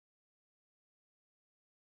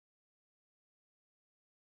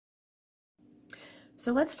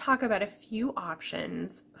So let's talk about a few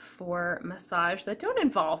options for massage that don't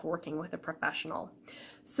involve working with a professional.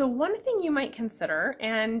 So one thing you might consider,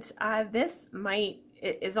 and this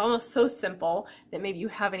is almost so simple that maybe you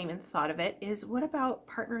haven't even thought of it, is what about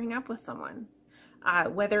partnering up with someone?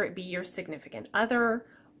 Whether it be your significant other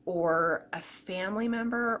or a family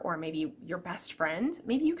member or maybe your best friend.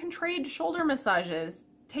 Maybe you can trade shoulder massages,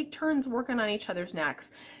 take turns working on each other's necks,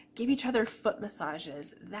 give each other foot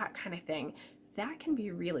massages, that kind of thing. That can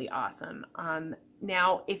be really awesome.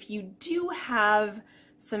 Now, if you do have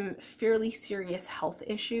some fairly serious health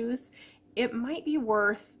issues, it might be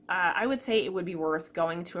worth, I would say it would be worth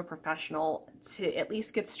going to a professional to at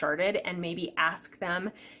least get started and maybe ask them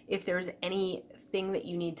if there's anything that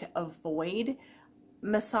you need to avoid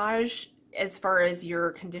massage as far as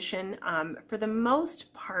your condition. For the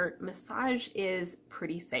most part, massage is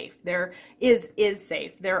pretty safe. There is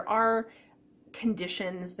safe. There are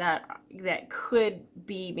conditions that could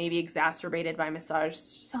be maybe exacerbated by massage.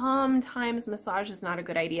 Sometimes massage is not a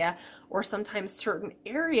good idea, or sometimes certain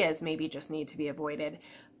areas maybe just need to be avoided.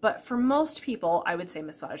 But for most people, I would say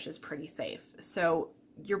massage is pretty safe. So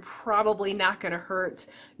you're probably not going to hurt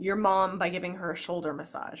your mom by giving her a shoulder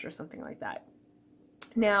massage or something like that.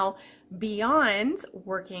 Now, beyond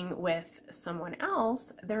working with someone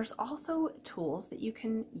else, there's also tools that you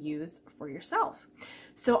can use for yourself.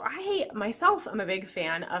 So I myself am a big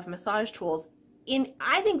fan of massage tools.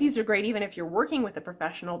 I think these are great even if you're working with a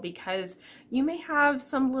professional, because you may have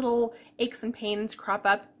some little aches and pains crop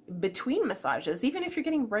up between massages, even if you're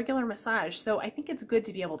getting regular massage. So I think it's good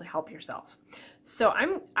to be able to help yourself. So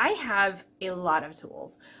I have a lot of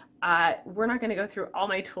tools. We're not going to go through all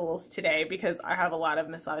my tools today because I have a lot of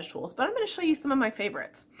massage tools, but I'm going to show you some of my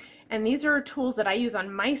favorites. And these are tools that I use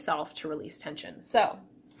on myself to release tension. So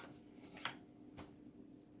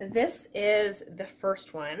this is the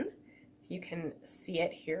first one. If you can see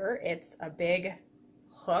it here, it's a big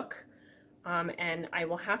hook. And I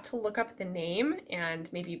will have to look up the name and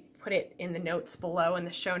maybe put it in the notes below in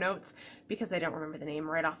the show notes, because I don't remember the name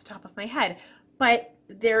right off the top of my head. But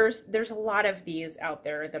there's a lot of these out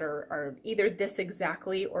there that are either this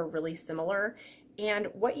exactly or really similar. And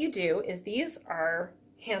what you do is, these are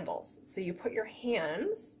handles. So you put your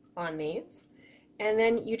hands on these, and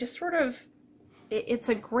then you just sort of, it's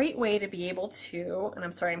a great way to be able to, and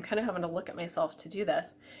I'm sorry, I'm kind of having to look at myself to do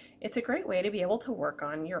this. It's a great way to be able to work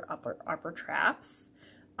on your upper traps.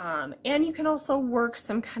 And you can also work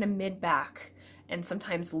some kind of mid-back and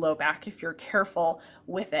sometimes low back if you're careful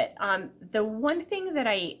with it. The one thing that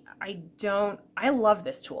I love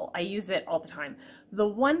this tool. I use it all the time. The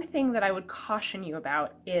one thing that I would caution you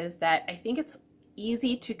about is that I think it's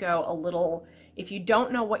easy to go a little, if you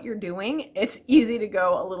don't know what you're doing, it's easy to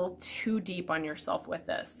go a little too deep on yourself with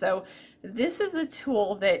this. So this is a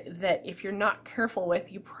tool that if you're not careful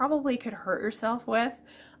with, you probably could hurt yourself with.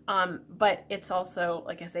 But it's also,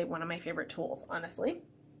 like I say, one of my favorite tools, honestly.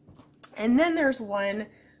 And then there's one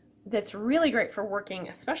that's really great for working,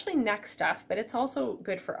 especially neck stuff, but it's also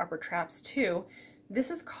good for upper traps too.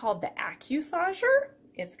 This is called the Accu-Sauger.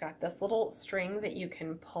 It's got this little string that you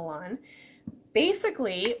can pull on.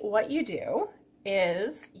 Basically, what you do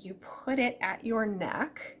is you put it at your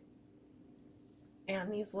neck,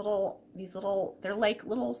 and these little, they're like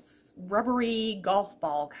little rubbery golf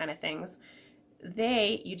ball kind of things.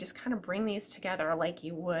 You just kind of bring these together like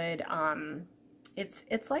you would,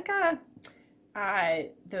 it's like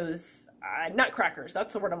those nutcrackers.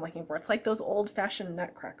 That's the word I'm looking for. It's like those old-fashioned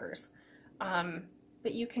nutcrackers.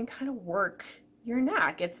 But you can kind of work your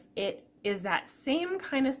neck. It is that same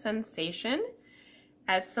kind of sensation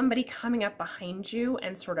as somebody coming up behind you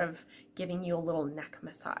and sort of giving you a little neck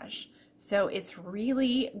massage. So it's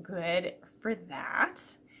really good for that.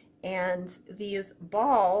 And these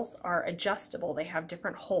balls are adjustable. They have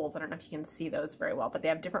different holes. I don't know if you can see those very well, but they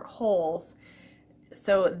have different holes.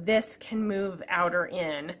 So this can move out or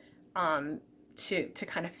in to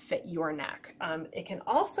kind of fit your neck. It can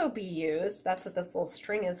also be used, that's what this little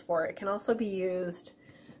string is for, it can also be used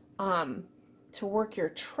to work your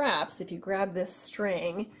traps. If you grab this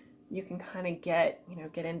string, you can kind of get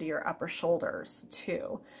into your upper shoulders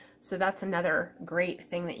too. So that's another great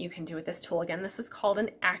thing that you can do with this tool. Again, this is called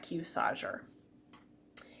an Accu-Sauger.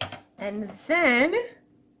 And then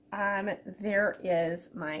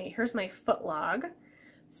here's my foot log.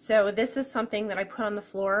 So this is something that I put on the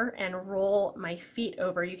floor and roll my feet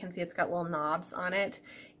over. You can see it's got little knobs on it.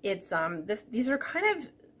 It's these are kind of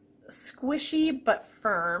squishy but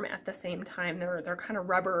firm at the same time. They're kind of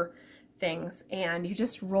rubber things, and you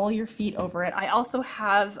just roll your feet over it. I also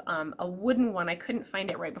have a wooden one. I couldn't find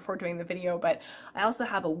it right before doing the video, but I also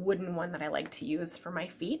have a wooden one that I like to use for my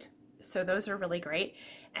feet. So those are really great.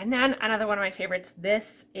 And then another one of my favorites,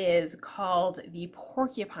 this is called the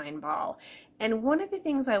porcupine ball. And one of the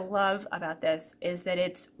things I love about this is that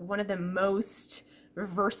it's one of the most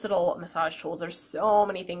versatile massage tools. There's so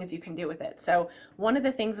many things you can do with it. So one of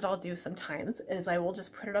the things that I'll do sometimes is I will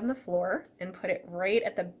just put it on the floor and put it right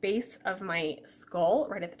at the base of my skull,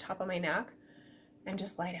 right at the top of my neck, and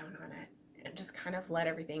just lie down on it and just kind of let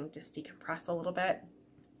everything just decompress a little bit.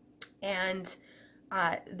 And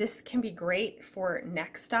this can be great for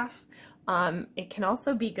neck stuff. It can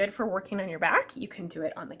also be good for working on your back. You can do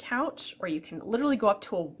it on the couch, or you can literally go up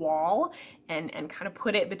to a wall and kind of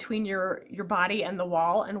put it between your body and the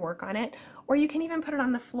wall and work on it. Or you can even put it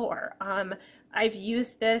on the floor. I've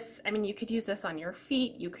used this, I mean, you could use this on your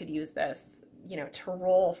feet. You could use this, you know, to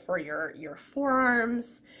roll for your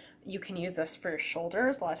forearms. You can use this for your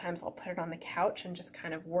shoulders. A lot of times I'll put it on the couch and just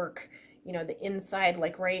kind of work, you know, the inside,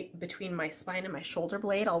 like right between my spine and my shoulder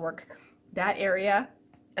blade. I'll work that area.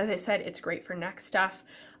 As I said, it's great for neck stuff.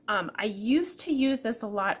 I used to use this a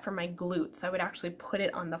lot for my glutes. I would actually put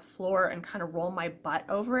it on the floor and kind of roll my butt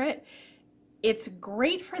over it. It's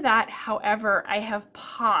great for that. However, I have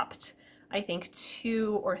popped, I think,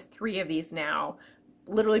 2 or 3 of these now,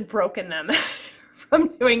 literally broken them from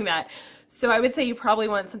doing that. So I would say you probably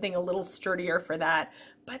want something a little sturdier for that.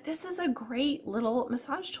 But this is a great little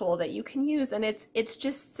massage tool that you can use, and it's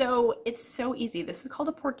just so easy. This is called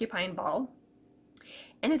a porcupine ball,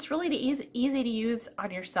 and it's really easy to use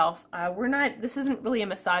on yourself. This isn't really a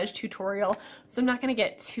massage tutorial, so I'm not going to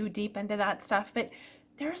get too deep into that stuff, but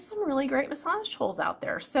there are some really great massage tools out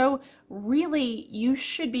there. So really, you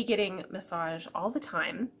should be getting massage all the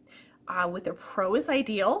time. With a pro is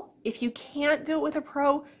ideal. If you can't do it with a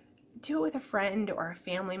pro, do it with a friend or a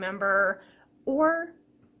family member, or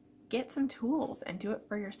get some tools and do it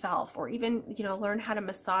for yourself, or even, you know, learn how to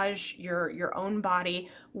massage your own body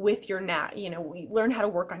with your neck. You know, learn how to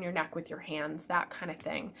work on your neck with your hands, that kind of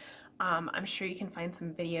thing. I'm sure you can find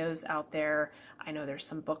some videos out there. I know there's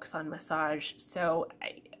some books on massage, so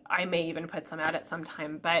I may even put some out at some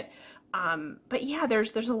time. But yeah,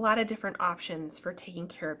 there's a lot of different options for taking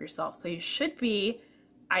care of yourself. So you should be.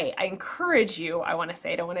 I encourage you. I want to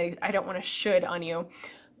say I don't want to should on you,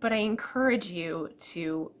 but I encourage you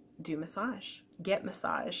to do massage, get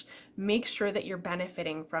massage, make sure that you're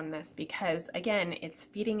benefiting from this, because again, it's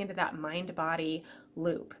feeding into that mind-body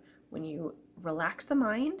loop. When you relax the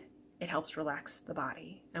mind, it helps relax the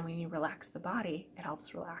body. And when you relax the body, it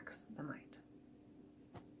helps relax the mind.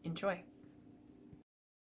 Enjoy.